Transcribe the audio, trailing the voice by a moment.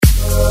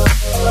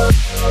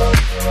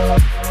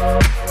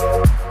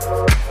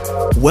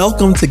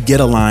Welcome to Get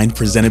Aligned,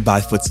 presented by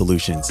Foot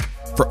Solutions.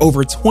 For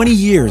over 20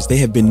 years, they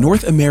have been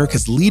North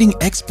America's leading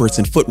experts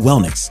in foot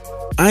wellness.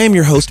 I am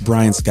your host,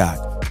 Bryan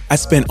Scott. I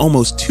spent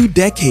almost 2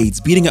 decades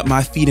beating up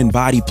my feet and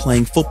body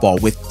playing football,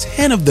 with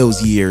 10 of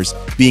those years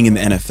being in the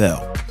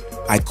NFL.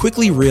 I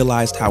quickly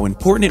realized how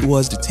important it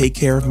was to take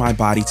care of my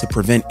body to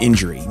prevent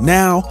injury.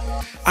 Now,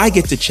 I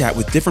get to chat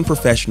with different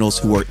professionals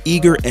who are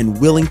eager and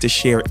willing to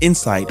share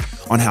insight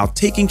on how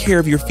taking care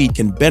of your feet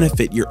can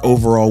benefit your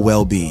overall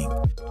well-being.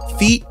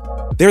 Feet,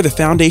 they're the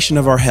foundation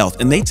of our health,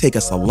 and they take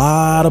us a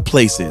lot of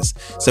places.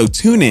 So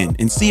tune in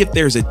and see if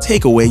there's a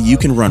takeaway you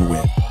can run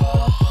with.